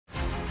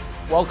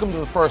Welcome to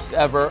the first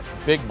ever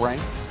Big Brain,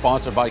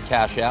 sponsored by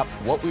CashApp.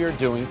 What we are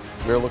doing,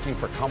 we are looking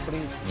for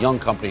companies, young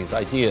companies,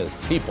 ideas,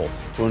 people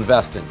to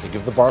invest in, to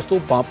give the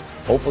Barstool bump,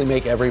 hopefully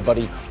make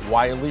everybody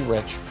wildly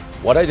rich.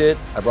 What I did,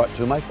 I brought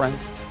two of my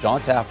friends,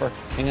 John Taffer,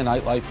 king of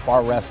nightlife,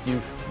 bar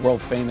rescue,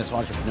 world famous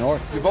entrepreneur.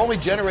 You've only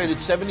generated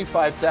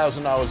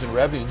 $75,000 in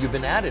revenue. You've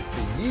been at it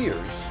for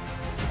years.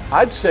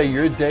 I'd say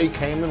your day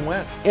came and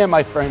went. And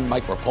my friend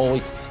Mike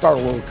Repole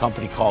started a little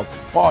company called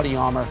Body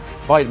Armor,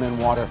 Vitamin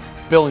Water,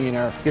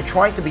 billionaire. You're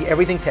trying to be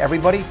everything to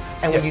everybody,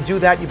 and when you do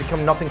that, you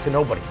become nothing to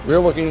nobody. We're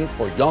looking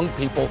for young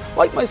people,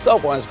 like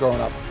myself when I was growing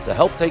up, to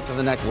help take to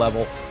the next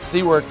level,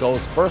 see where it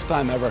goes. First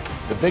time ever,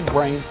 the Big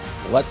Brain,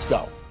 let's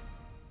go.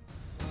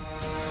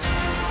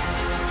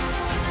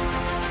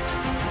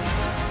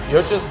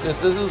 This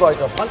is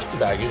like a punching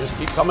bag. You just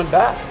keep coming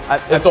back.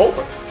 It's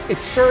over. It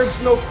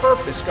serves no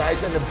purpose,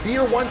 guys, and the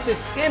beer, once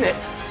it's in it,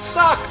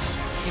 sucks.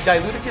 You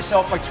diluted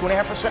yourself by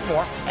 2.5%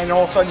 more, and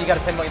all of a sudden you got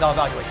a $10 million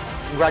valuation.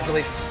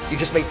 Congratulations, you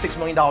just made $6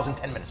 million in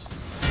 10 minutes.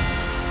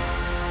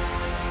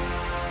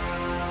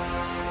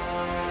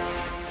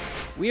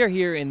 We are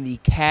here in the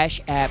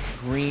CashApp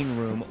Green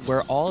Room,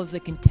 where all of the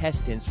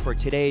contestants for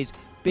today's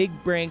Big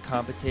Brain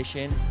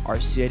competition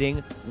are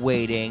sitting,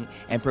 waiting,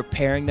 and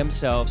preparing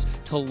themselves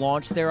to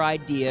launch their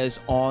ideas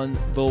on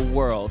the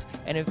world.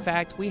 And in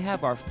fact, we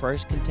have our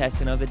first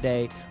contestant of the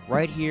day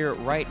right here,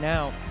 right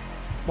now.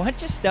 Why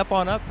don't you step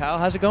on up, pal?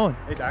 How's it going?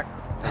 Hey, Doc.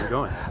 How's it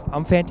going?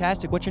 I'm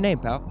fantastic. What's your name,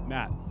 pal?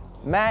 Matt.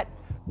 Matt,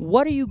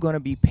 what are you going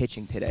to be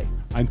pitching today?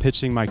 I'm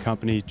pitching my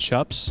company,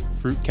 Chups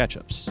Fruit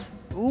Ketchups.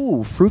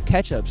 Ooh, fruit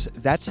ketchups.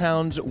 That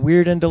sounds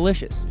weird and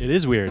delicious. It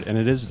is weird, and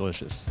it is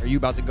delicious. Are you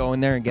about to go in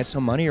there and get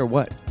some money or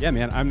what? Yeah,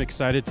 man, I'm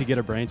excited to get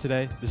a brain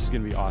today. This is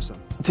going to be awesome.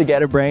 To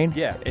get a brain?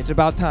 Yeah. It's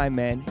about time,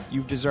 man.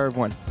 You deserve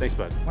one. Thanks,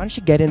 bud. Why don't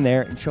you get in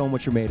there and show them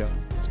what you're made of?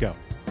 Let's go.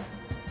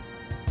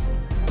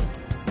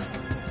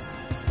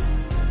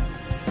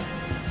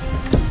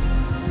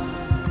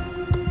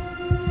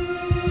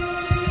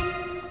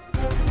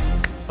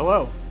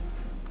 Hello.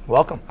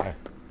 Welcome.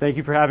 Thank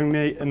you for having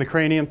me in the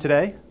Cranium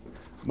today.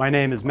 My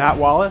name is Matt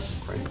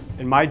Wallace,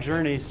 and my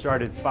journey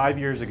started 5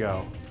 years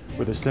ago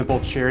with a simple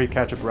cherry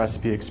ketchup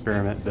recipe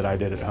experiment that I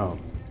did at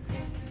home.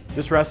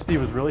 This recipe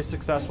was really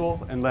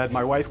successful and led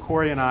my wife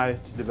Corey and I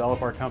to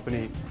develop our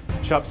company,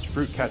 Chups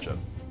Fruit Ketchup.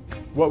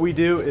 What we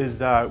do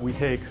is we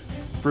take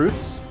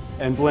fruits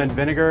and blend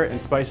vinegar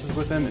and spices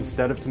with them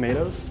instead of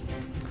tomatoes.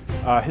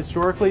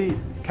 Historically,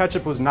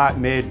 ketchup was not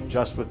made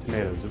just with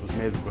tomatoes. It was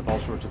made with all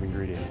sorts of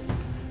ingredients.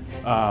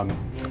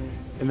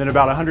 And then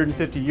about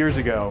 150 years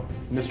ago,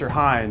 Mr.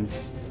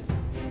 Heinz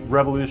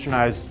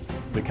revolutionized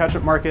the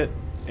ketchup market,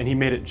 and he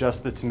made it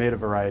just the tomato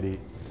variety,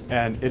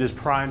 and it is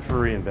primed for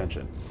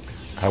reinvention.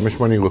 How much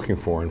money are you looking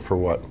for, and for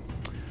what?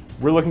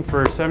 We're looking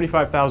for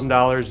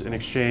 $75,000 in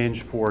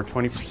exchange for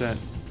 20%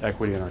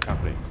 equity in our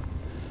company.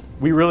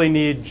 We really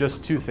need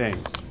just two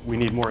things. We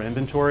need more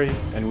inventory,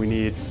 and we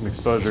need some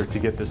exposure to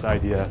get this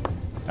idea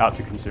out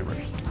to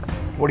consumers.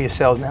 What are your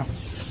sales now?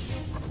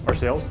 Our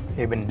sales?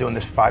 You've been doing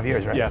this for 5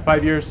 years, right? Yeah,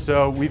 5 years.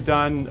 So we've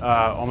done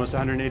almost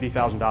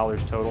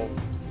 $180,000 total.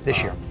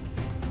 This year?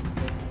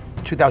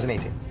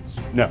 2018?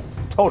 No.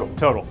 Total?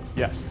 Total,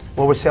 yes.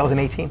 What were sales in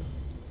 18?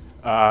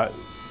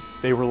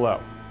 They were low,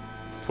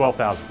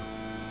 12,000.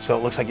 So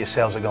it looks like your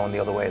sales are going the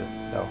other way,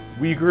 though.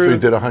 We grew. So you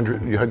did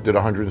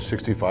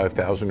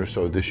 165,000 or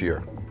so this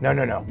year? No.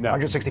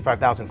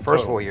 165,000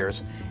 first 4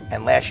 years,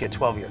 and last year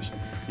 12 years.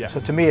 Yes. So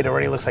to me, it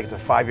already looks like it's a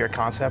 5-year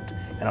concept,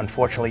 and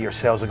unfortunately, your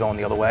sales are going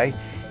the other way.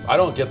 I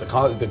don't get the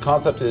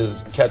concept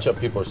is ketchup.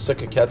 People are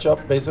sick of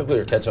ketchup, basically,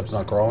 or ketchup's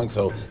not growing,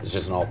 so it's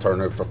just an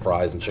alternative for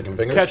fries and chicken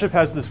fingers. Ketchup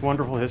has this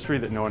wonderful history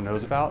that no one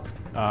knows about.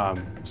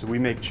 So we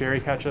make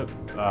cherry ketchup,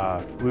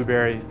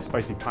 blueberry,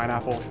 spicy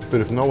pineapple. But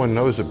if no one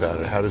knows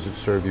about it, how does it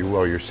serve you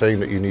well? You're saying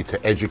that you need to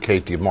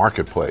educate the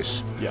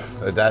marketplace. Yes.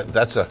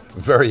 That's a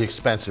very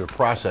expensive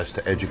process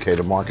to educate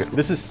a market.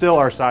 This is still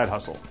our side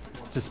hustle.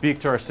 To speak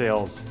to our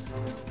sales,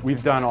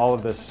 we've done all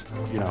of this,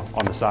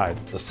 on the side.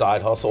 The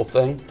side hustle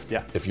thing?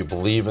 Yeah. If you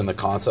believe in the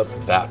concept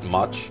that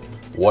much,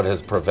 what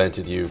has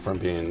prevented you from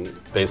being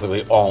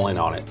basically all in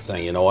on it,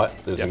 saying, you know what,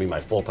 this is gonna be my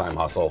full-time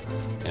hustle,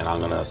 and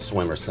I'm gonna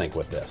swim or sink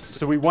with this?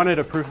 So we wanted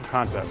a proof of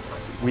concept.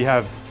 We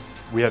have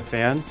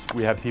fans,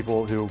 we have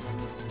people who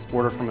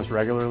order from us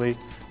regularly.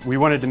 We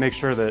wanted to make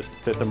sure that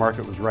the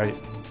market was right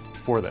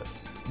for this.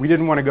 We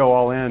didn't want to go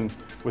all in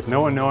with no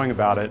one knowing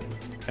about it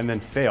and then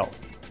fail.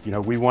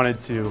 We wanted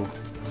to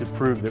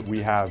prove that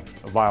we have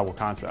a viable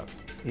concept.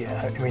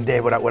 Yeah, I mean,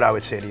 Dave, what I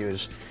would say to you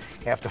is,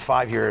 after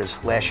 5 years,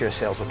 last year's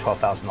sales were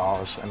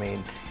 $12,000. I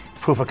mean,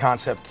 proof of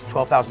concept,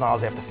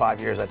 $12,000 after 5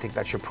 years, I think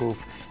that's your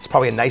proof. It's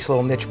probably a nice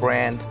little niche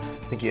brand.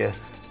 I think you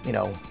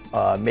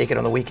make it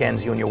on the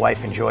weekends, you and your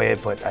wife enjoy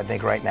it, but I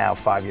think right now,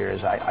 5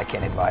 years, I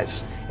can't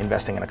advise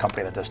investing in a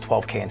company that does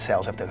 12K in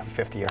sales after the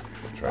 5th year.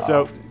 Right.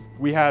 So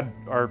we had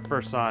our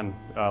first son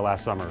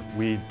last summer.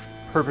 We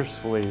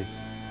purposefully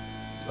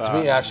To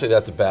me, actually,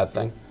 that's a bad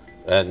thing.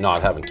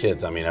 Not having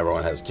kids. I mean,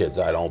 everyone has kids.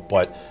 I don't.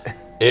 But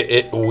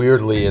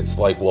weirdly, it's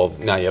like, well,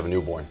 now you have a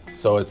newborn.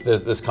 So it's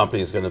this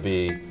company is going to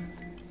be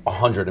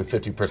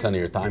 150% of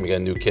your time. You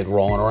get a new kid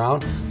rolling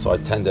around, so I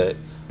tend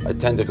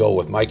to go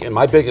with Mike. And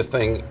my biggest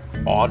thing,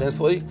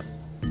 honestly,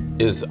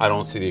 is I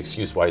don't see the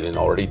excuse why you didn't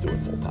already do it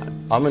full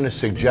time. I'm going to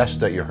suggest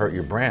that you hurt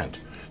your brand.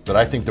 That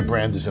I think the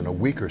brand is in a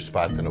weaker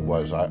spot than it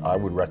was. I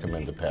would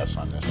recommend to pass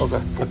on this.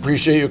 Okay.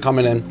 Appreciate you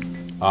coming in.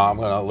 I'm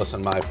going to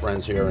listen to my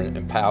friends here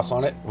and pass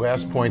on it.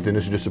 Last point, and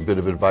this is just a bit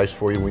of advice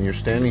for you. When you're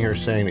standing here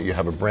saying that you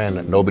have a brand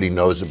that nobody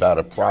knows about,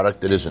 a product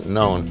that isn't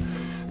known,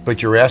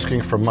 but you're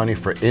asking for money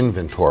for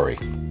inventory.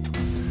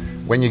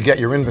 When you get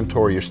your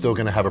inventory, you're still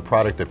going to have a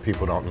product that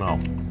people don't know.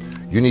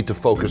 You need to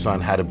focus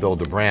on how to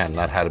build a brand,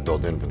 not how to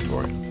build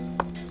inventory.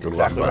 Good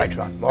luck, buddy. Right,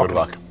 Sean. Good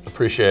luck.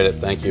 Appreciate it.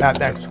 Thank you. Matt,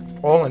 thanks.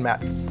 All in,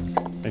 Matt.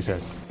 Thanks,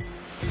 guys.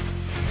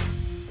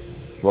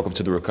 Welcome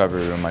to the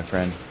recovery room, my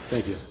friend.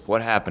 Thank you.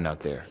 What happened out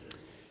there?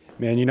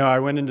 Man, you know, I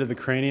went into the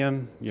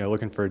cranium,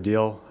 looking for a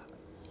deal.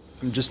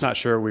 I'm just not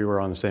sure we were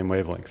on the same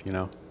wavelength,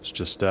 It's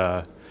just,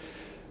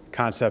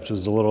 concept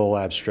was a little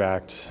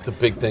abstract. The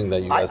big thing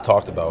that you guys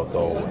talked about,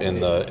 though, in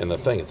the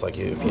thing, it's like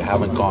if you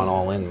haven't gone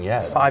all in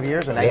yet. 5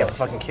 years and now you have a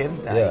fucking kid?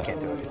 Nah, you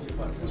can't do it.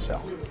 So.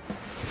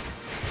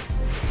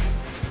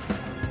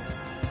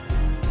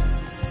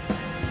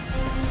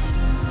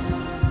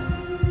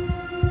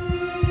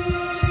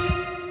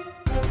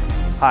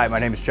 Hi, my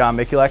name is John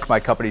Mikulek. My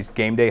company's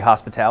Game Day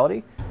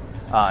Hospitality,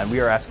 and we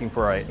are asking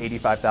for an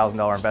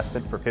 $85,000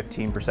 investment for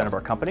 15% of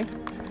our company.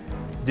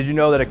 Did you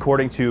know that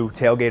according to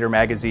Tailgater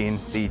magazine,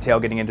 the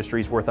tailgating industry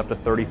is worth up to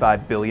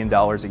 $35 billion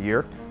a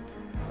year?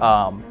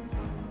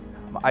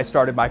 I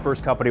started my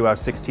first company when I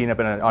was 16. I've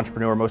been an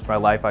entrepreneur most of my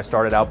life. I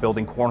started out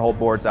building cornhole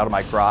boards out of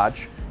my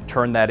garage,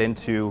 turned that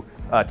into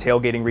a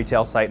tailgating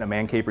retail site and a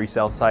man cave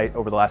resale site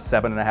over the last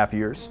 7.5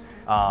 years.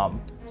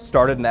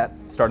 Started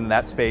in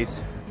that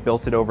space,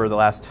 built it over the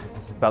last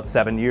about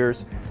 7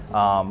 years.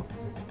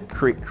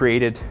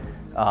 Created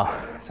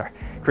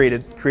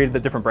the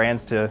different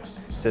brands to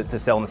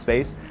sell in the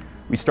space.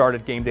 We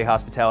started Game Day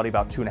Hospitality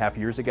about 2.5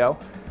 years ago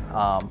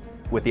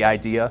with the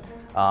idea.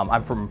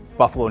 I'm from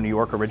Buffalo, New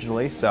York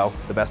originally, so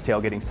the best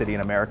tailgating city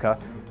in America.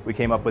 We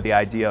came up with the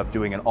idea of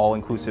doing an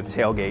all-inclusive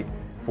tailgate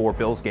for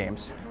Bills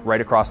games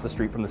right across the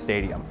street from the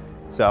stadium.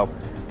 So,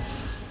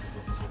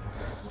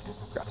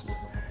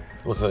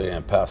 Looks like you're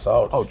going to pass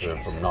out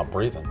from not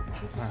breathing.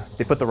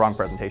 They put the wrong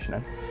presentation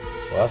in.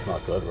 Well, that's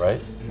not good,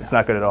 right? It's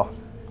not good at all.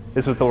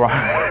 This was the wrong.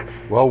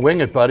 Well, wing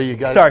it, buddy. You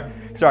got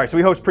Sorry. So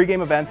we host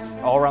pregame events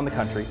all around the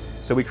country.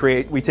 So we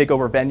take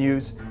over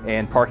venues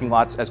and parking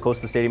lots as close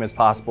to the stadium as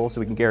possible,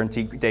 so we can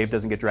guarantee Dave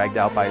doesn't get dragged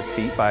out by his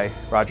feet by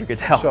Roger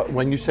Goodell. So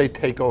when you say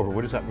take over,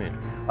 what does that mean?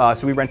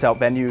 So we rent out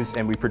venues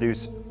and we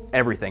produce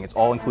everything. It's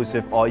all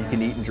inclusive, all you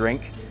can eat and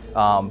drink.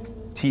 All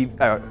you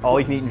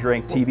can eat and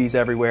drink, TVs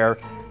everywhere,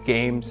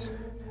 games.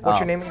 What's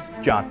your name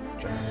again? John.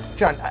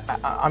 John,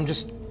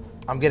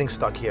 I'm getting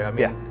stuck here. I mean,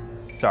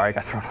 yeah. Sorry, I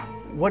got thrown off.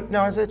 What?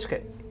 No, it's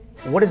okay.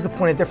 What is the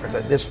point of difference?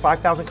 There's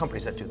 5,000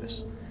 companies that do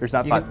this. There's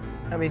not five.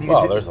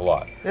 There's a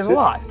lot. There's a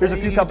lot. There's a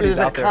few companies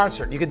out out there. At a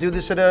concert. You could do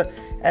this at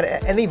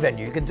any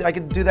venue. I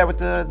could do that with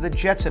the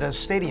Jets at a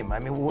stadium. I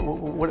mean,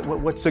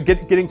 what's... So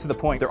getting to the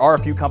point, there are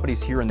a few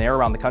companies here and there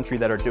around the country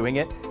that are doing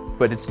it,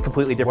 but it's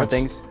completely different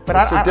things.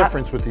 What's the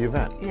difference with the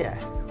event? Yeah.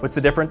 What's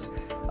the difference?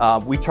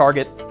 We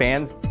target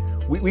fans.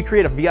 We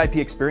create a VIP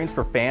experience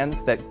for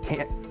fans that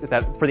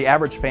for the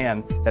average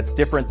fan, that's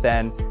different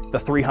than the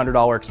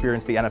 $300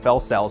 experience the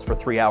NFL sells for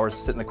 3 hours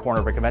to sit in the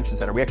corner of a convention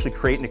center. We actually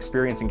create an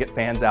experience and get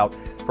fans out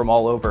from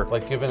all over.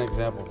 Like, give an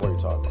example of what you're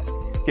talking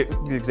about. Give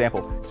an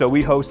example. So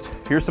we host,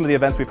 here's some of the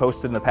events we've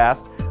hosted in the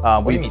past.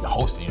 What do you mean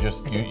hosted?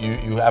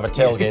 You have a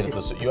tailgate at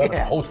the, you haven't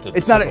hosted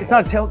it's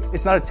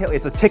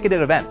not a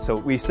ticketed event. So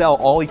we sell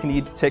all you can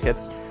eat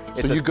tickets.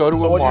 So you go to a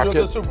market. What did you do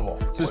at the Super Bowl?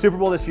 So the Super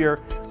Bowl this year,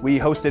 we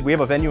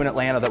have a venue in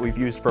Atlanta that we've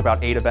used for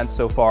about 8 events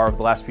so far over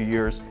the last few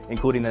years,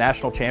 including the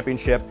National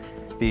Championship.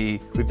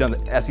 We've done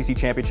the SEC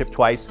Championship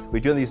twice.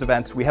 We've done these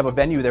events. We have a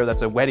venue there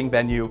that's a wedding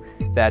venue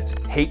that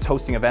hates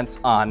hosting events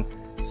on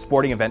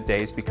sporting event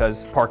days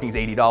because parking's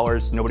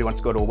 $80. Nobody wants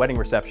to go to a wedding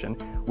reception.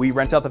 We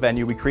rent out the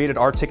venue. We created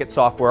our ticket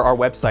software, our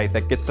website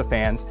that gets to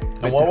fans.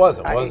 And what was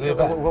it? What was the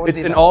event? It's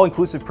an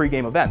all-inclusive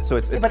pregame event. So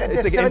it's but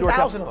there's like an indoor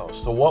 7,000 of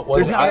those. So what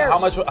was it? How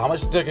much did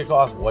the ticket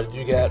cost? What did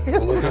you get?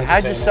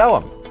 How'd you sell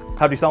them?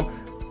 How'd you sell them?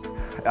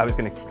 I was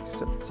gonna,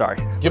 sorry.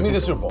 Give me the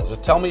Super Bowl.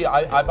 Just tell me,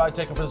 I buy a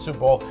ticket for the Super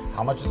Bowl.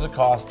 How much does it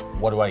cost?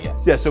 What do I get?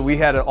 Yeah, so we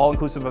had an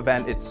all-inclusive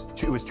event. It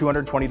was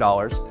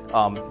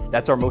 $220.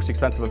 That's our most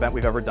expensive event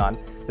we've ever done.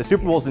 The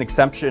Super Bowl is an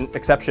exception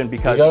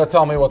because... You gotta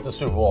tell me what the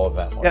Super Bowl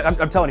event was. Yeah,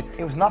 I'm telling you.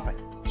 It was nothing.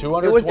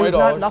 $220. It was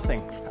not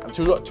nothing.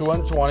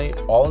 220,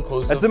 all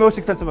inclusive. That's the most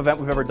expensive event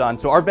we've ever done.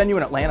 So our venue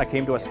in Atlanta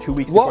came to us 2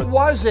 weeks before. What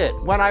was it?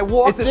 When I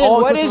walked in,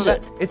 what is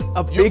it? It's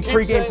a big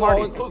pregame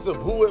party. All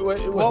inclusive. What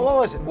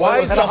was it?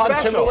 Why is it Justin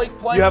special? Timberlake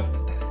playing?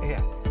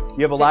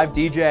 You have a live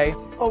DJ.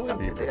 Oh, I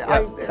mean,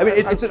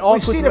 it's an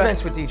all-inclusive We've seen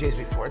events with DJs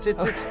before. It's been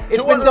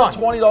done.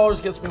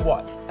 $220 gets me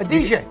what? A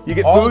DJ. You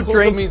get All food,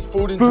 drinks, means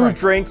food and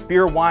drinks,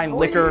 beer, wine,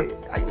 liquor.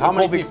 How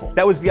many people?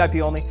 That was VIP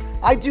only.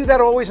 I do that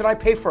always, and I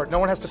pay for it. No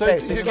one has to pay.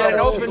 So you get an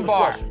open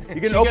bar.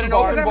 You get an open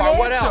bar.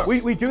 What else?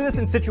 We do this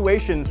in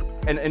situations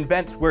and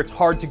events where it's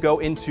hard to go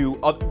into,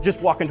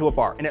 just walk into a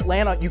bar. In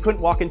Atlanta, you couldn't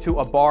walk into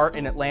a bar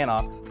in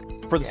Atlanta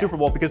for the Super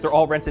Bowl because they're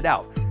all rented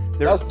out.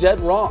 That's dead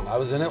wrong. I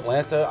was in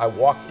Atlanta. I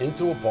walked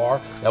into a bar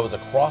that was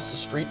across the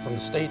street from the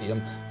stadium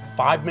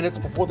 5 minutes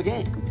before the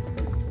game.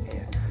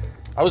 Yeah.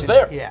 I was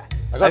there. Yeah.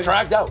 I got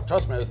dragged out.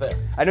 Trust me, I was there.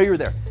 I know you were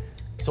there.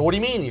 So what do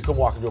you mean you couldn't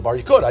walk into a bar?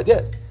 You could. I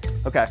did.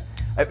 Okay.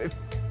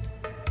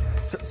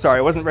 Sorry,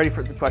 I wasn't ready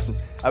for the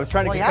questions. I was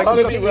trying to get. You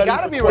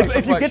gotta be ready.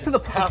 If you get to the,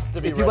 Have to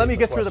be if you ready let me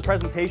for get through the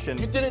questions. presentation.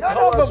 You didn't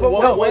tell us what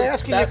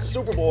was that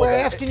Super Bowl We're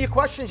event. asking you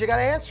questions. You got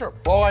to answer them.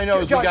 All I know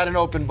is we John, got an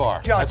open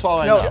bar. John, That's all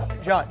I know.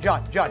 John.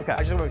 Okay.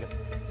 I just want to.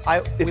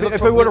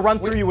 If we would have run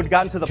through, you would have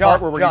gotten to the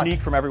part where we're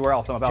unique from everywhere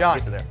else. I'm about to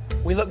get to there.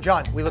 We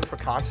look for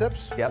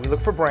concepts. Yep. We look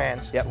for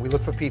brands. Yep. We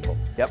look for people.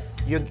 Yep.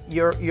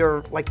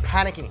 You're like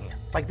panicking here.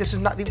 Like this is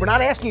not. We're not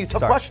asking you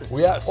tough questions.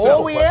 We asked All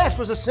simple we questions. asked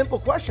was a simple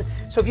question.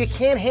 So if you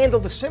can't handle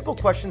the simple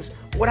questions,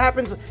 what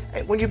happens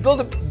when you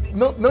build a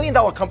 $1 million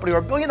company or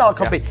a $1 billion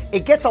company?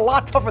 It gets a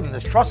lot tougher than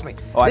this. Trust me.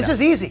 This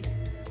is easy.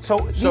 So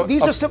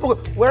these are simple.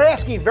 We're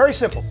asking you very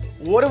simple.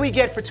 What do we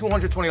get for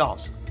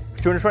 $220?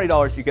 For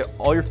 $220, you get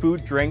all your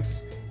food,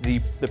 drinks, the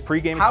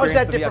pregame experience. How is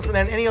that different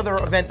than any other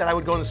event that I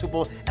would go in the Super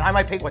Bowl and I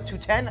might pay what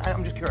 $210?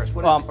 I'm just curious.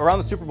 What around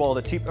the Super Bowl,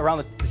 the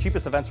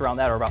cheapest events around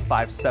that are about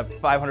 $500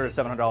 to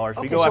 $700. Okay,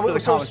 we go after the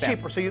so common it's fan.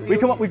 cheaper. So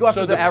we go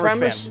after the average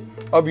premise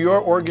fan. of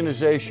your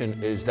organization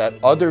is that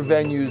other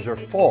venues are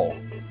full,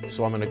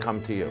 so I'm going to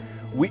come to you.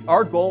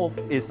 Our goal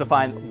is to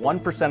find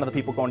 1% of the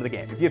people going to the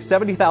game. If you have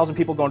 70,000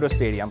 people going to a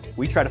stadium,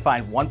 we try to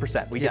find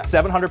 1%. We get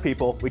 700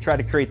 people. We try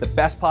to create the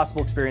best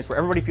possible experience where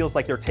everybody feels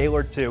like they're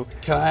tailored to.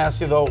 Can I ask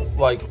you though,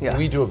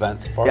 we do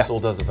events.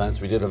 Barstool does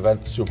events. We did an event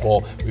at the Super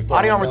Bowl.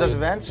 Body Armor does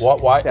events?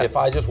 Why? If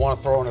I just want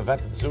to throw an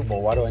event at the Super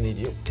Bowl, why do I need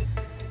you?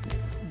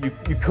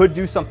 You could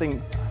do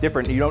something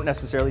different. You don't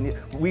necessarily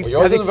need.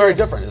 Yours is very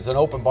different. It's an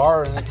open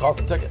bar and it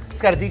costs a ticket.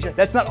 It's got a DJ.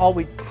 That's not all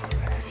we.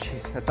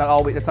 That's not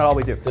all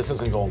we do. This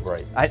isn't going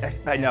great.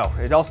 I know.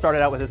 It all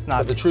started out with this.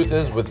 But the truth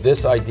is, with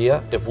this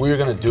idea, if we were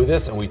going to do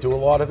this, and we do a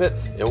lot of it,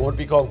 it wouldn't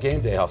be called Game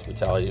Day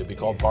Hospitality. It would be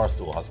called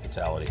Barstool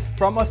Hospitality.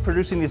 From us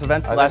producing these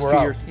events the last 2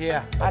 years.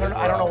 Yeah, I don't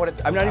know what it.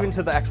 I'm not even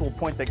to the actual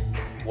point that.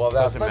 Well,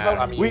 that's.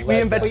 I mean, we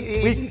invent.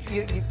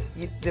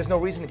 There's no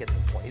reason to get to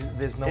the point.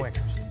 There's no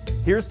interest.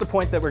 Here's the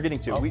point that we're getting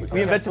to. We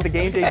invented the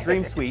Game Day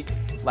Dream Suite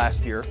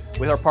last year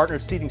with our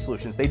partners Seating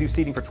Solutions. They do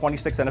seating for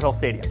 26 NFL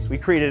stadiums. We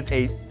created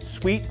a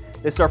suite.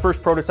 This is our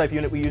first prototype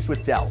unit we used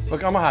with Dell.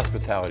 Look, I'm a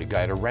hospitality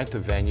guy. To rent a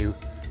venue,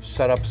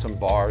 set up some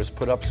bars,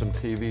 put up some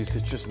TVs,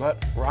 it's just not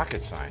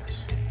rocket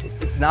science.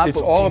 It's not.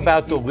 It's all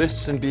about the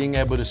lists and being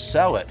able to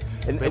sell it.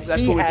 And but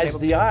that's he what has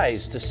the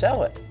eyes to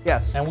sell it.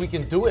 Yes. And we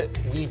can do it.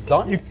 We've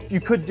done it. You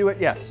could do it,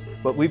 yes.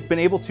 But we've been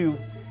able to.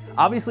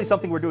 Obviously,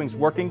 something we're doing is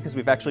working because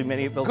we've actually been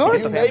able to get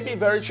You the may fans. be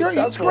very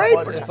successful, it's great,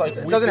 but it's like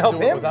it we doesn't can help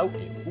do it him. without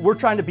you. We're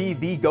trying to be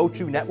the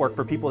go-to network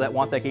for people that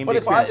want that game day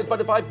experience.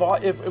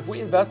 If we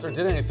invest or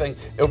did anything,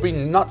 it would be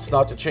nuts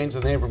not to change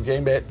the name from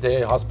Game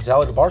Day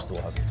Hospitality to Barstool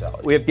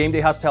Hospitality. We have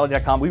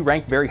GameDayHospitality.com. We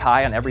rank very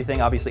high on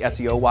everything, obviously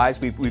SEO-wise.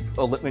 We've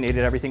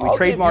eliminated everything. We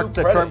trademarked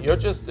the term. You're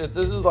just, this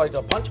is like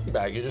a punching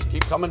bag. You just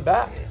keep coming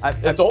back.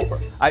 It's over.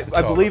 I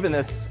believe in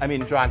this. I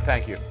mean, John,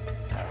 thank you.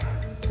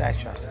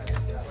 Thanks, John.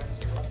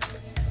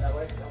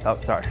 Oh,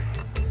 sorry.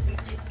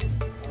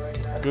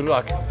 Good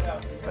luck.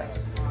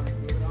 Thanks.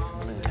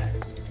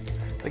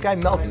 The guy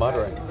melted.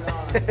 Muttering.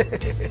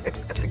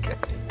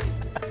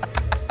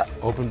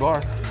 Open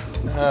bar.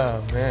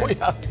 Oh man.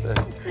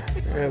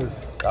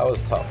 That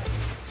was tough.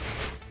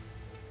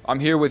 I'm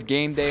here with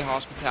Game Day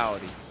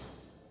Hospitality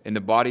in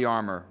the Body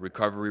Armor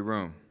Recovery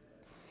Room.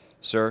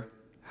 Sir,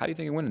 how do you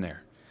think it went in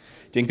there?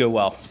 Didn't go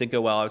well.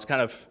 I was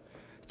kind of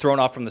thrown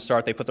off from the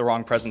start. They put the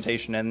wrong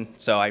presentation in,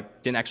 so I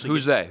didn't actually.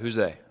 Who's they?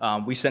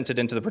 We sent it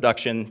into the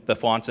production. The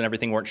fonts and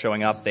everything weren't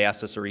showing up. They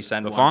asked us to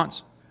resend The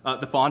fonts?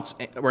 The fonts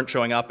weren't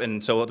showing up,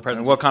 and so the presentation.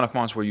 And what kind of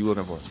fonts were you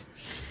looking for?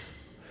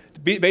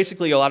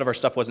 Basically, a lot of our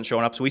stuff wasn't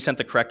showing up, so we sent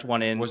the correct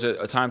one in. Was it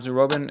a Times New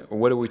Roman, or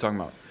what are we talking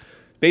about?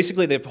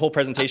 Basically, the whole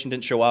presentation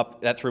didn't show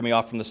up. That threw me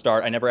off from the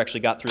start. I never actually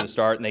got through the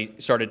start, and they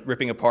started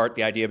ripping apart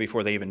the idea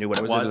before they even knew what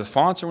it was. Was it the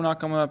fonts were not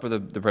coming up, or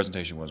the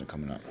presentation wasn't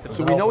coming up?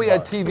 So we know we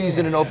had TVs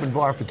in an open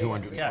bar for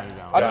 $220.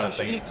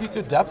 I mean, you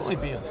could definitely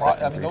be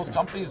I mean, those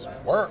companies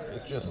work.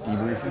 It's just. No,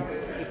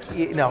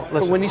 But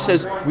listen. when he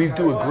says we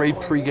do a great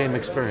pregame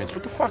experience,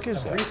 what the fuck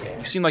is that?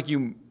 You seem like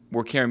you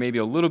were carrying maybe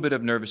a little bit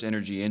of nervous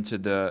energy into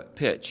the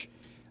pitch.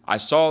 I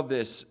saw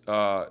this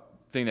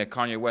thing that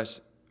Kanye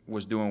West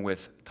was doing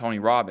with Tony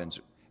Robbins,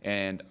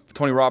 and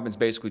Tony Robbins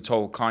basically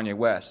told Kanye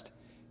West,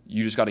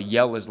 you just got to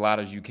yell as loud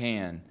as you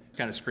can.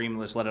 Kind of scream,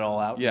 let's let it all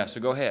out. Yeah,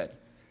 so go ahead.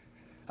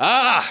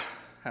 Ah!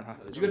 I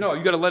don't know.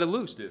 You got to let it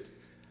loose, dude.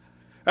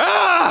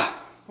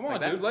 Ah! Come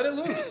on, dude, let it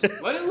loose.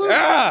 Let it loose.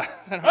 Ah!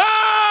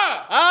 Ah!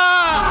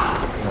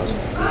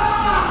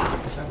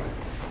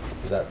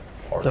 Is that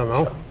part Don't of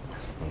the know.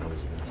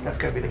 show? That's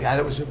gonna be the guy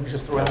that was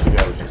just threw out.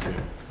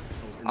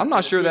 I'm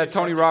not sure that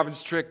Tony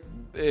Robbins trick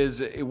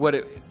is what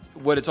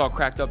it's all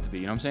cracked up to be.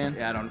 You know what I'm saying?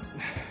 Yeah, I don't.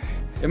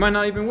 It might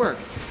not even work.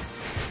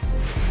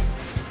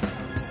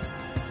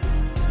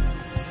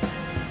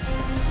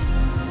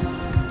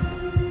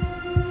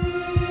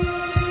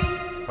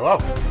 Hello.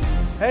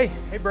 Hey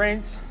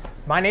Brains.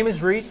 My name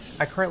is Reed.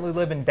 I currently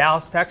live in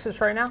Dallas,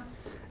 Texas right now,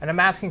 and I'm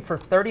asking for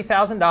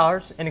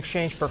 $30,000 in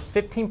exchange for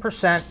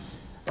 15%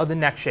 of the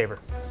neck shaver.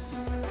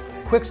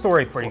 Quick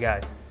story for you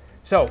guys.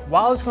 So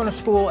while I was going to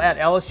school at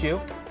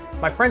LSU,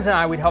 my friends and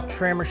I would help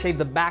trim or shave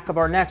the back of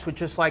our necks with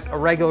just like a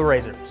regular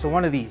razor. So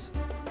one of these.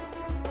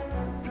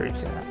 I'm sure you've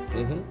seen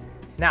that.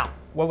 Now,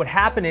 what would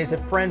happen is if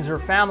friends or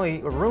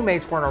family or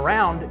roommates weren't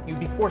around, you'd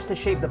be forced to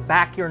shave the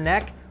back of your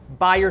neck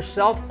by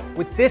yourself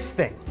with this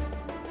thing.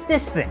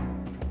 This thing.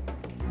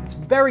 It's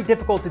very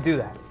difficult to do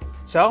that.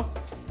 So,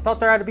 I thought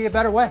there had to be a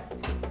better way.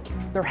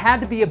 There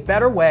had to be a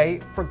better way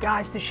for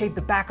guys to shave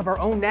the back of our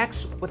own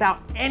necks without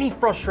any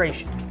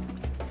frustration.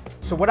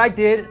 So what I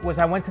did was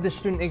I went to the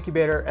student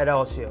incubator at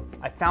LSU.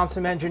 I found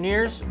some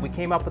engineers, we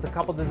came up with a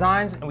couple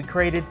designs, and we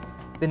created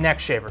the neck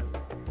shaver.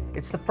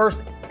 It's the first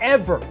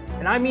ever,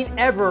 and I mean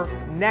ever,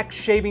 neck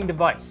shaving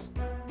device.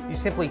 You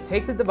simply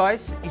take the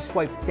device, you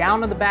swipe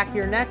down on the back of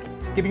your neck,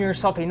 giving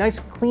yourself a nice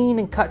clean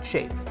and cut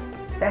shave.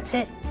 That's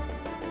it.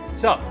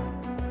 So,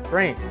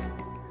 Brains,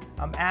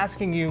 I'm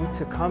asking you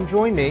to come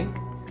join me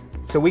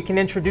so we can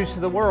introduce to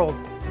the world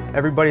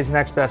everybody's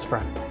next best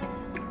friend.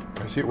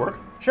 Can I see it work?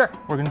 Sure,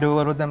 we're gonna do a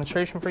little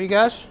demonstration for you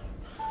guys.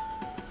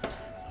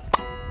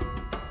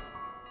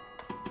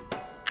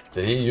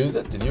 Did he use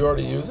it? Did you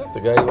already use it? The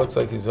guy looks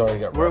like he's already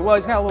got red. Well,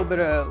 he's got a little bit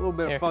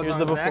of fuzz here's on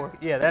the his before. neck.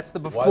 Yeah, that's the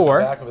Why before.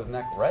 is the back of his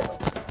neck red?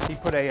 He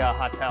put a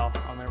hot towel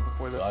on there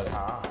before the.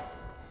 Got it.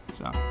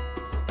 So.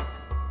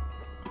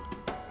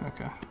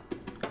 Okay.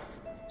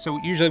 So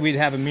usually we'd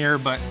have a mirror,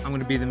 but I'm going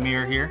to be the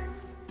mirror here.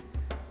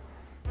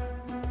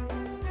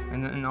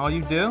 And then all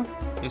you do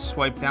is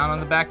swipe down on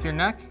the back of your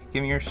neck,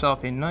 giving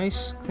yourself a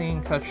nice,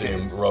 clean cut So you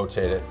shave.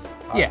 rotate it.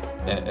 Yeah.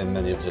 And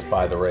then you just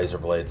buy the razor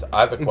blades. I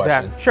have a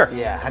question. Exactly. Sure.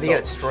 Yeah, how do you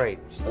get it straight?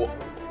 Well,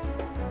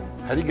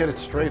 How do you get it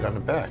straight on the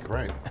back,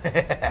 right?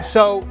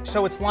 So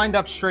it's lined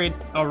up straight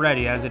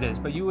already as it is,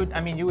 but you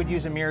would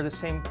use a mirror the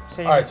same.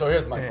 all right, so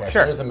here's my question.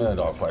 Sure. Here's the $1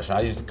 million question.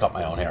 I used to cut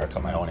my own hair. I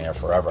cut my own hair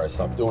forever. I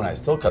stopped doing it. I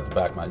still cut the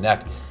back of my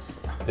neck.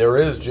 There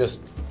is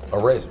just a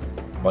razor,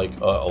 like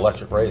an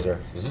electric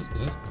razor.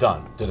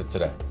 Done. Did it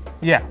today.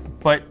 Yeah,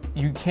 but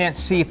you can't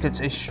see if it's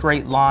a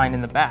straight line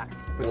in the back.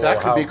 But Well, that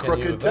could how be can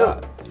crooked you too.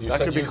 that? You That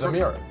said could be use a crooked.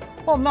 mirror.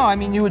 Well, no, I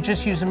mean you would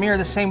just use a mirror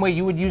the same way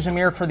you would use a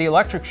mirror for the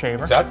electric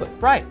shaver. Exactly.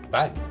 Right.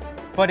 Bang.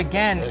 But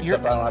again,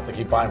 Except I don't have to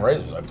keep buying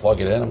razors. I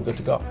plug it in, I'm good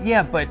to go.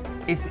 yeah, but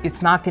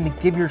it's not going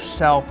to give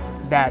yourself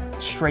that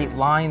straight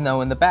line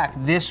though in the back.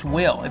 This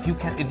will,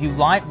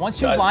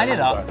 once you line it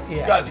up.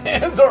 This guy's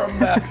hands are a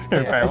mess.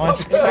 Right,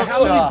 once- So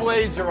how many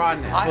blades are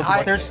on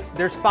there?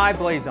 there's 5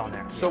 blades on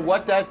there. So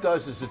what that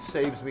does is it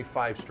saves me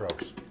 5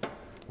 strokes.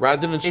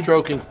 Rather than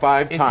stroking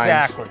 5 times,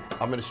 Exactly.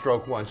 I'm going to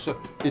stroke 1.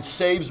 So it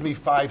saves me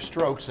 5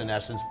 strokes in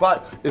essence.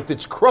 But if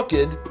it's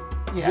crooked,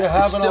 You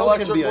have an still can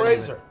electric be uneven.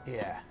 razor.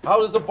 Yeah. How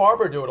does the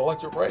barber do an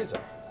electric razor?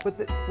 But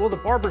the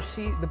barber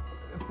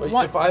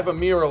If I have a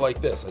mirror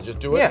like this, I just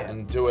do it Yeah.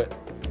 and do it.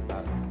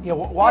 Yeah,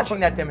 watching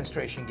that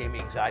demonstration gave me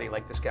anxiety,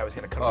 like this guy was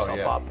going to cut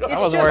himself yeah. up. I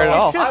wasn't worried at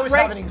all. I was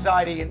having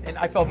anxiety, and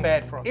I felt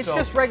bad for him. It's so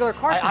just regular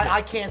cartridges.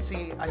 I can't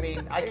see. I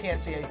mean, I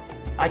can't see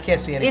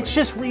anything. It's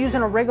just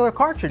using a regular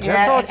cartridge.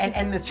 That's all Yeah, it's,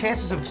 and the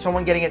chances of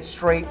someone getting it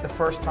straight the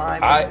first time,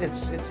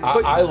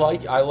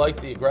 I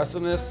like the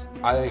aggressiveness.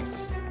 I think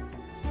it's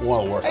one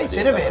of the worst. it's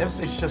ideas I've ever innovative.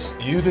 seen. It's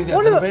just, You think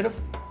that's innovative?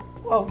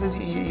 well,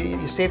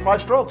 you save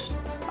 5 strokes.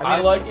 I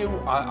mean, like you.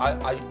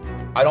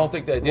 I don't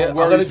think the idea.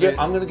 What worries me-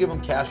 I'm gonna give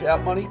him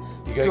CashApp money.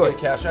 You gotta Good.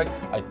 get CashApp.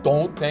 I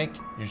don't think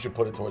you should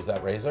put it towards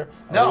that razor.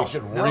 I No, think you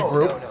should no,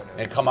 regroup no.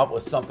 and come up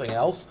with something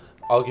else.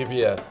 I'll give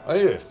you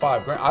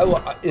 $5 grand.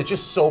 It's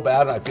just so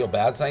bad, and I feel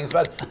bad saying it's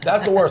bad.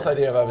 That's the worst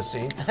idea I've ever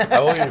seen. I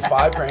will give you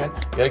 $5 grand.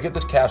 You gotta get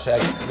this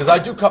CashApp because I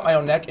do cut my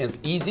own neck, and it's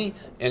easy.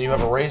 And you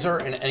have a razor,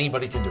 and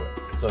anybody can do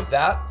it. So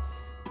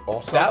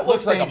that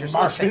looks like dangerous. a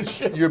Martian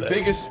ship. your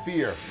biggest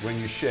fear when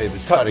you shave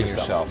is Cut cutting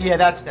yourself. yourself. Yeah,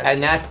 that's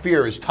And that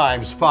fear is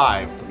times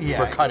 5 Yeah.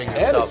 for cutting And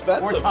yourself.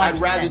 expensive. I'd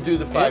rather do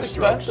the 5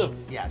 strokes.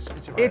 Inexpensive.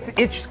 yes,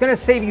 it's going to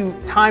save you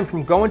time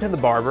from going to the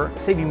barber,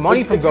 save you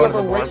money from going to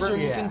the If you have a barber. razor,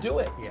 you can do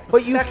it.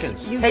 But you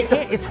Seconds.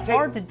 can't. It's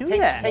hard to do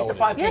that. Take the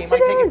 5K. Yes, you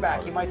might it take it is.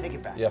 back. You might take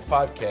it back. Yeah,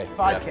 5K.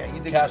 5K. Yeah. You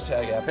did Cash good.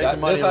 tag app. Take the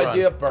money This and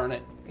idea, run. burn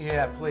it.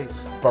 Yeah,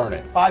 please. Burn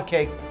it.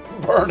 5K.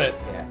 Burn it.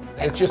 Yeah.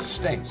 It just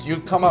stinks. You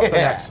come up the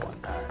Yeah. next one.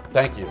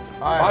 Thank you.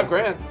 All right. $5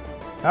 grand.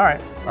 All right.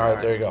 All right,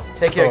 there you go.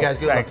 Take care, Cool. guys.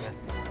 Good Thanks. luck.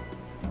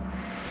 Man.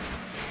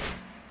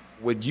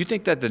 Would you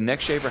think that the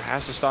neck shaver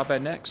has to stop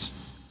at necks?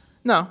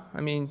 No, I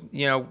mean,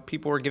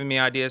 people were giving me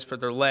ideas for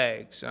their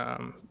legs,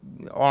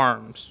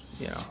 arms,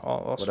 all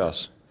What sorts.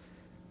 else?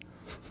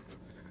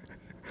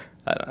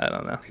 I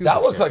don't know.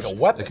 That looks like a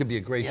weapon. It could be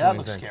a great Yeah, that joint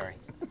looks thing. scary.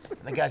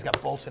 And the guy's got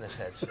bolts in his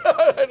head. So.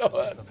 I know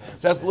that.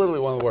 That's literally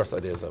one of the worst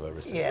ideas I've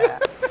ever seen. Yeah.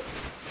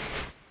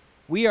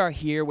 We are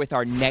here with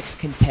our next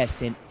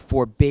contestant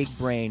for Big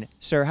Brain.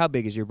 Sir, how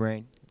big is your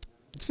brain?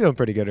 It's feeling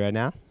pretty good right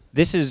now.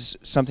 This is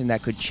something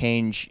that could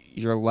change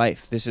your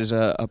life. This is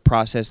a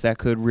process that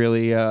could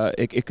really,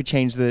 it could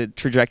change the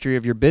trajectory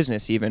of your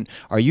business even.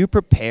 Are you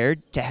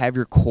prepared to have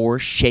your core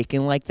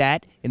shaken like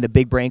that in the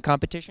Big Brain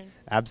competition?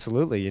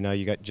 Absolutely. You know,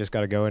 you just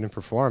got to go in and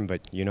perform,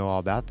 but you know all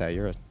about that.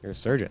 You're a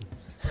surgeon.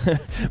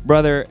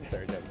 Brother,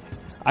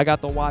 I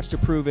got the watch to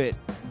prove it.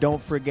 Don't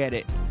forget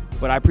it.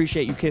 But I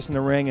appreciate you kissing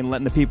the ring and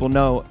letting the people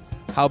know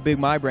how big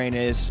my brain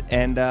is,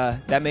 and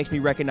that makes me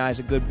recognize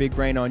a good big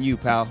brain on you,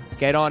 pal.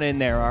 Get on in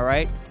there, all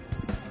right?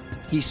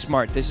 He's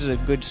smart. This is a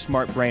good,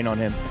 smart brain on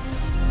him.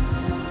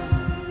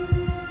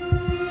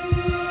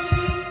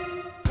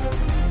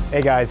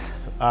 Hey guys,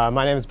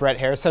 my name is Brett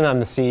Harrison. I'm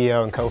the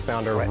CEO and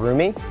co-founder of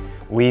Roomy.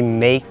 We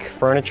make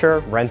furniture,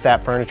 rent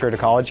that furniture to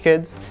college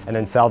kids, and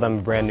then sell them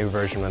a brand new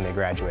version when they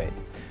graduate.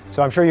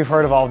 So I'm sure you've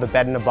heard of all the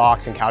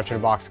bed-in-a-box and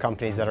couch-in-a-box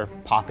companies that are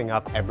popping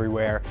up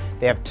everywhere.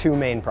 They have two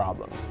main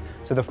problems.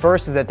 So the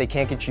first is that they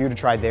can't get you to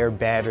try their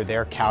bed or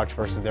their couch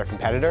versus their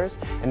competitors.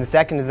 And the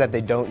second is that they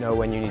don't know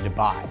when you need to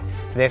buy.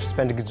 So they have to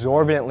spend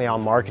exorbitantly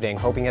on marketing,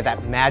 hoping at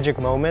that magic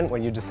moment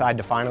when you decide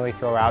to finally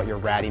throw out your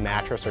ratty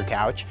mattress or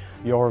couch,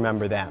 you'll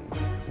remember them.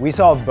 We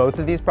solve both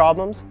of these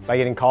problems by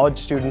getting college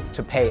students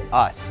to pay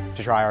us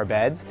to try our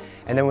beds.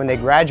 And then when they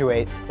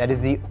graduate, that is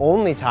the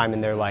only time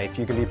in their life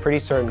you can be pretty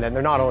certain that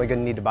they're not only going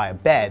to need to buy a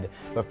bed,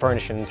 but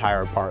furnish an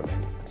entire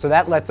apartment. So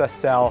that lets us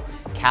sell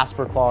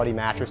Casper quality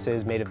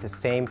mattresses made of the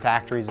same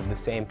factories of the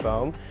same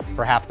foam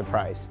for half the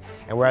price.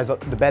 And whereas the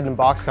bed and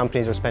box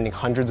companies are spending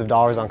hundreds of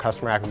dollars on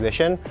customer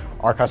acquisition,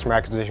 our customer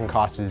acquisition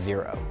cost is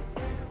zero.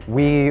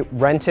 We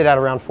rented at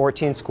around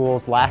 14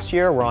 schools last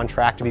year. We're on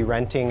track to be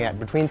renting at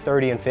between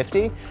 30 and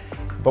 50,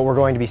 but we're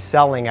going to be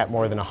selling at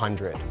more than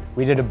 100.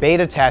 We did a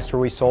beta test where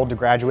we sold to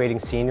graduating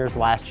seniors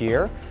last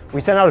year. We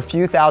sent out a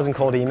few thousand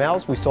cold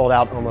emails. We sold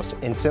out almost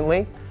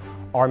instantly.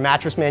 Our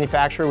mattress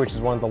manufacturer, which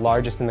is one of the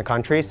largest in the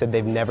country, said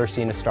they've never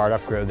seen a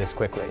startup grow this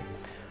quickly.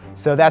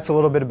 So that's a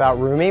little bit about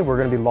Roomy. We're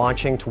going to be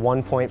launching to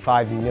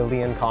 1.5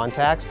 million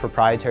contacts,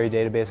 proprietary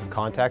database of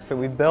contacts that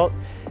we've built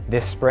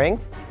this spring.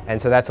 And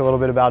so that's a little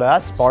bit about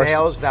us.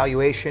 Sales,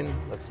 valuation?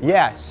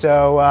 Yeah,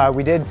 so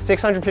we did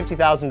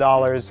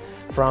 $650,000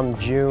 from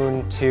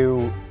June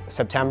to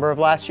September of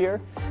last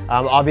year.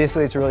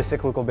 Obviously, it's a really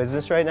cyclical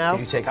business right now. Did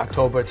you take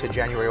October to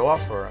January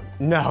off? Or?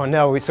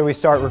 No, so we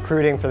start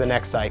recruiting for the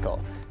next cycle.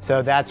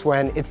 So that's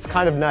when it's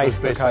kind of nice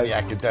because— It's based on the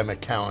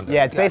academic calendar.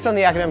 Yeah, it's based on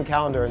the academic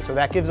calendar, and so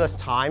that gives us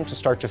time to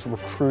start just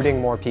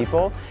recruiting more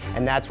people,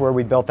 and that's where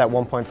we built that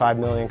 1.5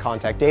 million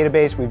contact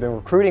database. We've been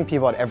recruiting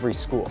people at every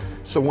school.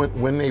 So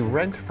when they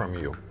rent from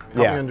you,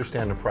 help me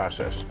understand the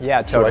process.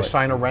 Yeah, totally. So I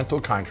sign a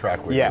rental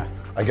contract with you.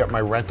 I get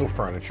my rental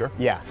furniture.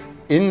 Yeah.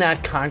 In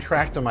that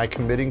contract, am I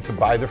committing to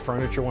buy the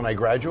furniture when I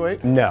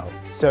graduate? No.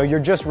 So you're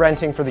just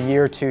renting for the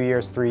year, 2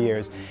 years, 3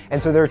 years.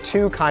 And so there are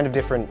two kind of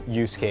different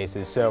use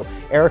cases. So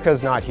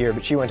Erica's not here,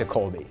 but she went to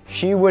Colby.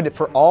 She would,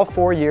 for all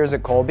 4 years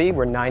at Colby,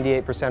 where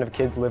 98% of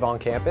kids live on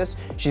campus,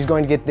 she's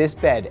going to get this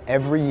bed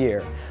every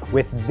year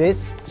with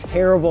this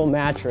terrible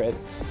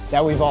mattress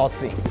that we've all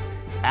seen.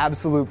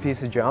 Absolute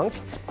piece of junk.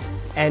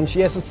 And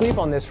she has to sleep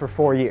on this for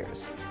 4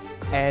 years.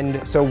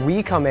 And so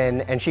we come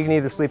in and she can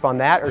either sleep on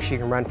that or she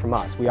can rent from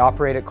us. We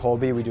operate at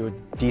Colby, we do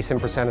a decent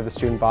percent of the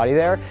student body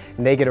there,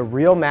 and they get a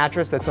real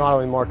mattress that's not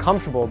only more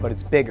comfortable, but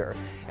it's bigger.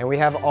 And we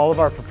have all of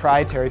our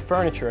proprietary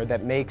furniture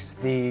that makes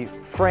the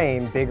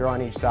frame bigger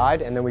on each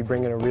side, and then we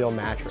bring in a real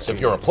mattress. So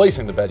if you're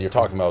replacing the bed, you're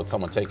talking about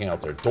someone taking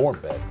out their dorm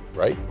bed,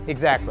 right?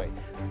 Exactly.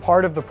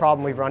 Part of the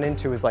problem we've run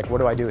into is like, what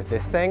do I do with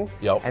this thing?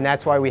 Yep. And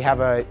that's why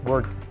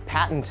we're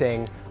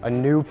patenting a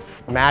new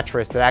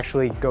mattress that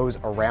actually goes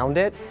around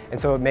it.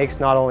 And so it makes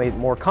not only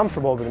more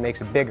comfortable, but it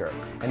makes it bigger.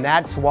 And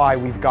that's why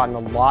we've gotten a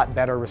lot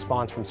better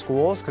response from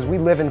schools, because we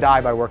live and die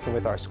by working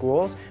with our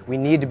schools. We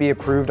need to be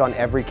approved on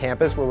every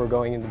campus where we're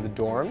going into the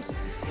dorms.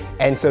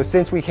 And so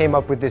since we came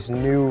up with this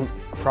new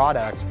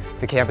product,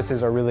 the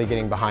campuses are really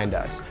getting behind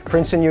us.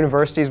 Princeton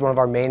University is one of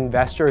our main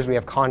investors. We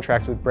have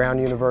contracts with Brown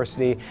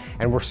University,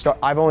 and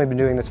I've only been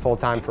doing this full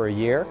time for a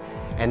year,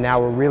 and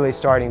now we're really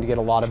starting to get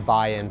a lot of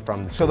buy-in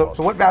from the schools.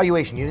 So what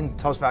valuation? You didn't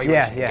tell us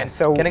valuation. Yeah.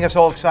 So getting us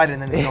all excited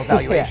and then there's no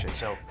valuation.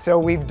 So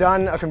we've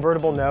done a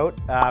convertible note.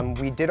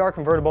 We did our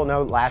convertible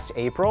note last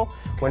April.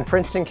 When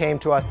Princeton came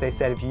to us, they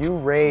said if you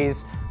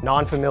raise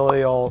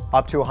non-familial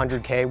up to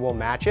 100K, we'll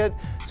match it.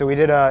 So we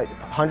did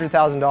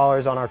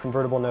 $100,000 on our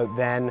convertible note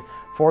then,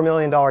 $4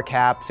 million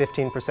cap,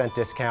 15%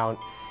 discount,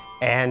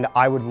 and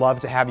I would love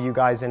to have you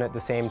guys in at the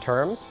same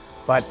terms.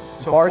 But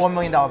so $4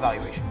 million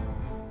valuation.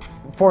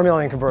 4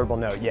 million convertible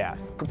note, yeah.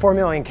 4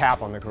 million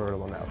cap on the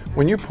convertible note.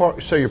 When you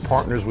say you're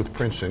partners with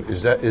Princeton,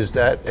 is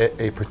that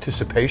a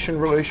participation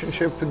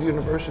relationship for the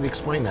university?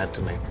 Explain that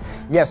to me.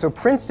 Yeah, so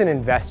Princeton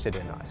invested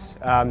in us.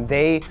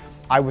 They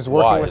I was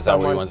working Why? with Is that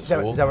where someone. you went to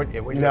school? Is that what,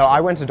 what you No,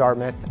 I went to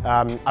Dartmouth.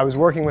 I was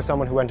working with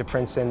someone who went to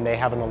Princeton. They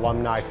have an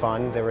alumni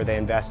fund where they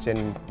invest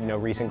in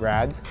recent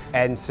grads,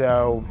 and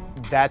so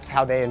that's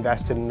how they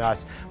invested in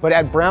us. But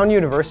at Brown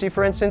University,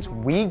 for instance,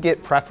 we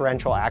get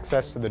preferential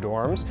access to the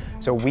dorms.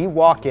 So we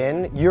walk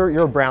in.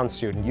 You're a Brown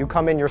student. You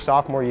come in your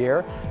sophomore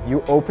year.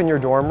 You open your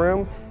dorm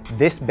room.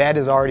 This bed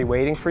is already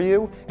waiting for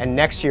you, and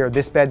next year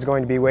this bed's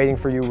going to be waiting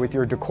for you with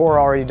your decor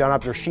already done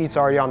up, your sheets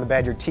already on the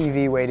bed, your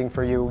TV waiting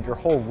for you, your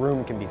whole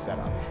room can be set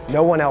up.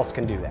 No one else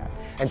can do that.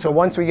 And so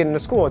once we get into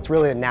school, it's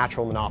really a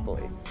natural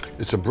monopoly.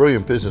 It's a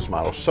brilliant business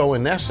model. So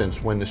in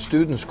essence, when the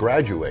students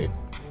graduate,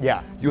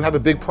 Yeah. you have a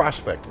big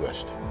prospect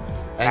list.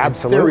 And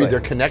Absolutely. in theory, they're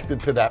connected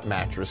to that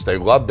mattress. They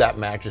love that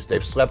mattress.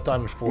 They've slept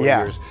on it for Yeah.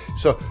 years.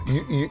 So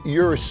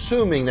you're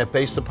assuming that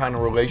based upon a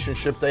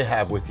relationship they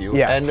have with you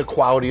Yeah. and the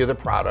quality of the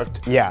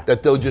product, Yeah.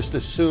 that they'll just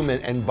assume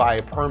it and buy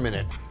a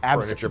permanent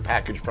Abs- furniture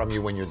package from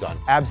you when you're done.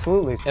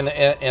 Absolutely.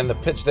 And the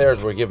pitch there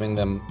is we're giving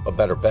them a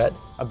better bed.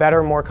 A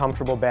better, more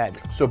comfortable bed.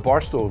 So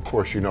Barstool, of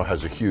course,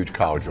 has a huge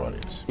college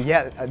audience.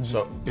 Yeah,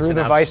 So it's through an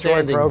the Viceroy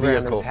outstanding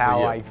program vehicle is for how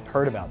you. I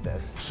heard about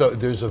this. So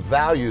there's a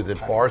value that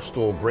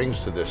Barstool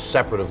brings to this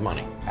separate of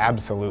money.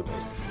 Absolutely.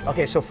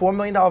 Okay, so $4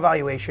 million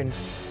valuation,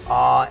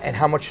 and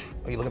how much,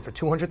 are you looking for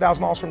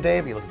 $200,000 from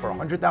Dave? Are you looking for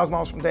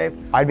 $100,000 from Dave?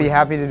 I'd be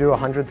happy to do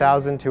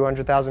 100,000,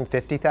 200,000,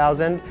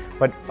 50,000,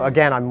 but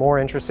again, I'm more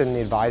interested in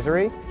the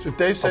advisory. So if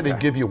Dave said he'd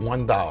give you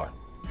 $1,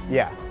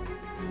 Yeah,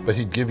 but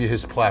he'd give you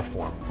his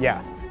platform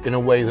yeah. in a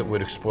way that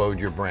would explode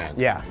your brand,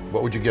 Yeah.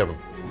 what would you give him?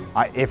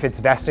 If it's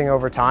vesting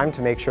over time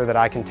to make sure that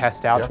I can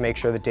test out Yeah. to make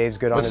sure that Dave's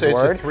good Let's on say his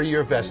it's word, a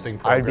 3-year vesting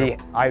program.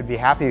 I'd be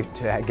happy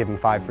to give him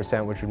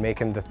 5%, which would make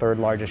him the third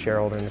largest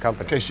shareholder in the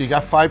company. Okay, so you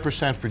got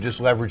 5% for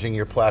just leveraging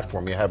your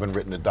platform. You haven't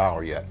written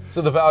 $1 yet.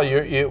 So the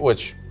value,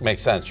 which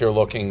makes sense, you're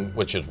looking,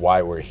 which is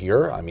why we're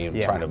here. I mean,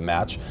 Yeah. trying to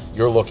match.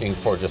 You're looking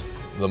for just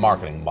the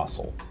marketing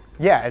muscle.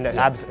 Yeah, and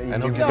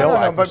And you've he'll built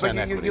get but 5%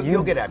 equity.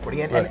 you'll get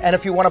equity. And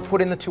if you want to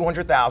put in the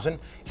 $200,000,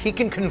 he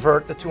can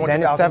convert the $200,000.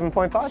 then it's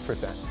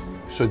 7.5%.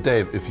 So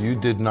Dave, if you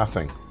did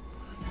nothing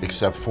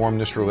except form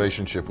this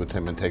relationship with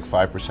him and take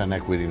 5%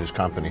 equity in his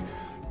company,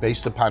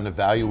 based upon the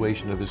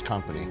valuation of his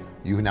company,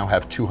 you now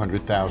have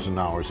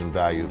 $200,000 in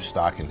value of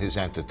stock in his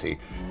entity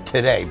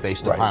today,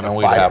 based upon a 5%. And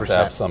we'd have to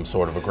have some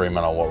sort of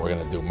agreement on what we're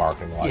going to do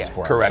marketing-wise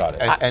for him. Correct.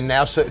 Got it. And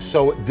now,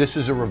 so this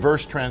is a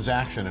reverse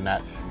transaction in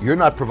that you're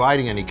not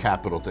providing any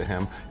capital to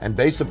him, and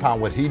based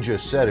upon what he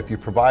just said, if you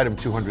provide him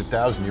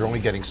 $200,000, you're only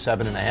getting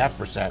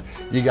 7.5%.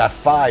 You got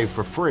 5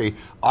 for free.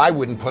 I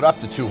wouldn't put up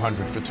the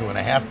 200 for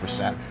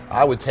 2.5%.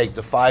 I would take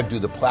the 5, do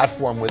the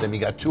platform with him. You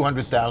got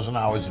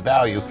 $200,000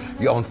 value.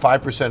 You own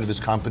 5% of his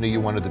company.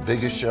 You're one of the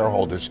biggest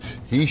shareholders.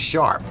 He's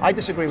sharp. I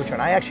disagree with you,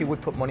 and I actually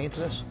would put money into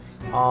this.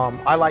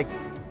 I like,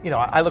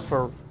 I look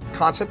for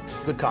concept,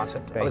 good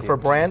concept. I look for a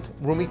brand,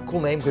 roomy, cool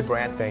name, good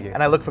brand. Thank you.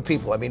 And I look for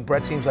people. I mean,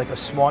 Brett seems like a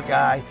smart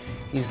guy.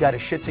 He's got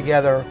his shit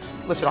together.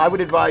 Listen, I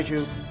would advise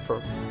you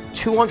for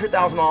 $200,000,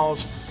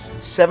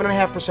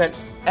 7.5%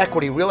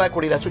 equity, real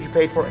equity, that's what you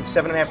paid for, and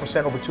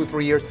 7.5% over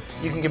 2-3 years.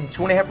 You can give him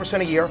 2.5%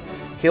 a year.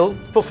 He'll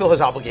fulfill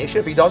his obligation.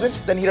 If he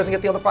doesn't, then he doesn't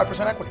get the other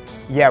 5% equity.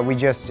 Yeah,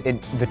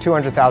 the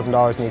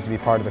 $200,000 needs to be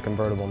part of the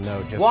convertible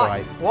note. Just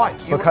Why? So Why?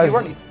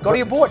 Go to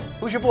your board.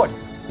 Who's your board?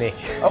 Me.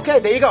 Okay,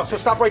 there you go. So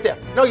stop right there.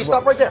 No, you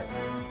stop right there.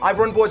 I've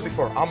run boards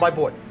before on my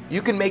board.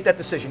 You can make that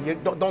decision. You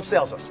don't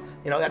sales us.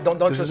 Don't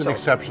This just is an sell.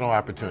 exceptional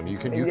opportunity. You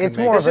can It's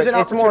make more This of is an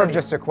it's more of opportunity.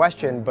 just a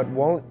question, but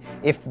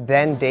if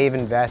then Dave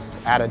invests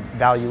at a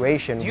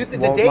valuation, The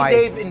won't day my-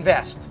 Dave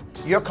invests,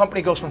 your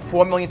company goes from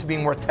 $4 million to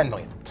being worth $10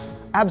 million.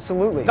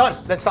 Absolutely. Done.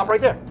 Then stop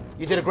right there.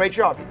 You did a great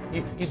job.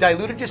 You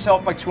diluted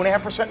yourself by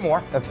 2.5%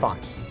 more, That's fine.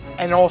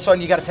 and all of a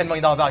sudden you got a $10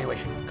 million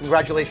valuation.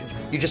 Congratulations.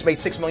 You just made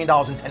 $6 million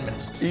in 10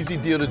 minutes. Easy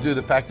deal to do.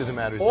 The fact of the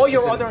matter is All this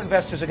your isn't- other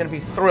investors are going to be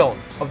thrilled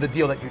of the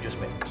deal that you just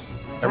made.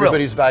 Thrilled.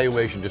 everybody's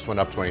valuation just went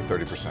up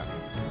 20-30%.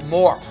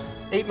 More.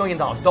 $8 million,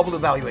 double the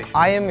valuation.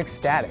 I am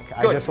ecstatic.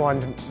 I Good. just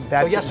wanted. So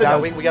That's, yes or that no,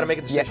 was- we got to make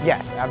a decision.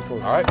 Yes,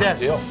 absolutely. All right, Yes.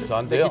 deal.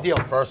 Done Make a deal. deal.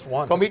 First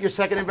one. Go meet your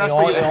second The investor.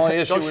 only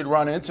issue Don't- we'd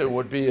run into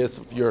would be is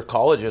if your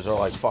colleges are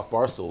like, fuck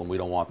Barstool, and we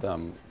don't want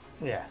them,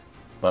 Yeah.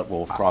 but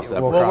we'll cross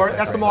that we'll bridge. cross that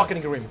That's the bridge.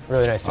 marketing agreement.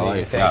 Really nice to I meet like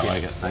you. it. Thank Yeah, you. I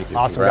like it. Thank you.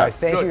 Awesome, Congrats. guys.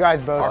 Thank Good. you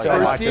guys both Our so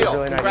first much. It was deal.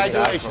 really nice.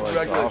 Congratulations. Meeting you.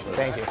 Congratulations.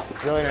 Thank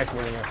you. Really nice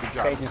meeting you. Good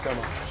job. Thank you so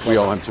much. We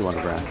owe him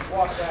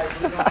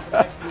 $200,000.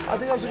 I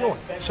think that was a good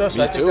one.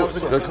 Me too.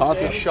 It's a good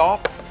concept. He's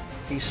sharp.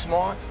 He's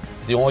smart.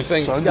 The only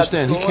thing, So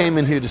understand, he score. came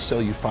in here to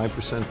sell you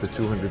 5% for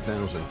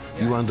 200,000.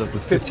 You wound up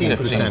with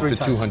 15% for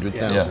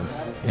 200,000.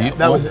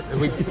 That was it.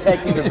 We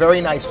tagged him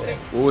very nicely.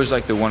 What was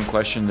like the one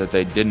question that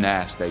they didn't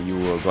ask that you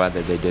were glad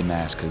that they didn't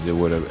ask because it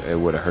would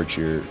have hurt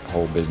your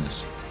whole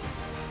business?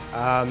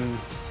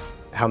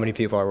 How many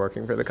people are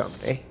working for the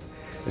company?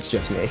 It's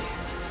just me.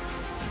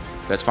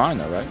 That's fine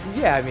though, right?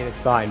 Yeah, I mean it's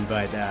fine,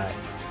 but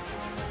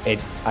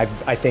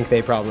I think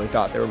they probably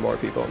thought there were more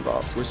people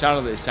involved. It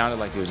sounded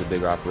like it was a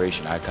bigger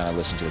operation. I kind of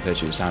listened to the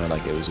pitch. It sounded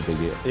like it was a big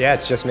deal. Yeah,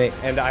 it's just me,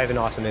 and I have an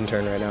awesome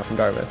intern right now from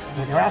Dartmouth.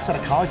 When you're outside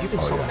of college, you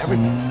can sell them it's a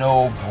everything.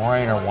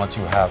 no-brainer once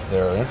you have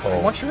their info.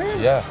 Once you're in.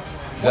 Yeah.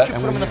 Once you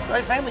put them in the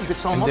family, you could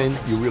sell them. And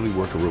then you really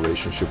work a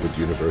relationship with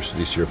the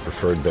university, so you're a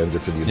preferred vendor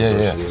for the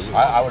university.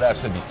 I would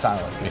actually be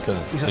silent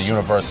because the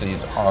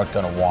universities aren't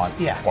going to want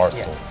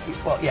Barstool.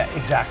 Well, yeah,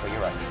 exactly.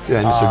 You're right. Yeah,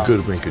 and it's a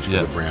good linkage for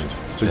the brand.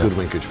 It's a good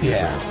linkage for your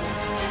brand.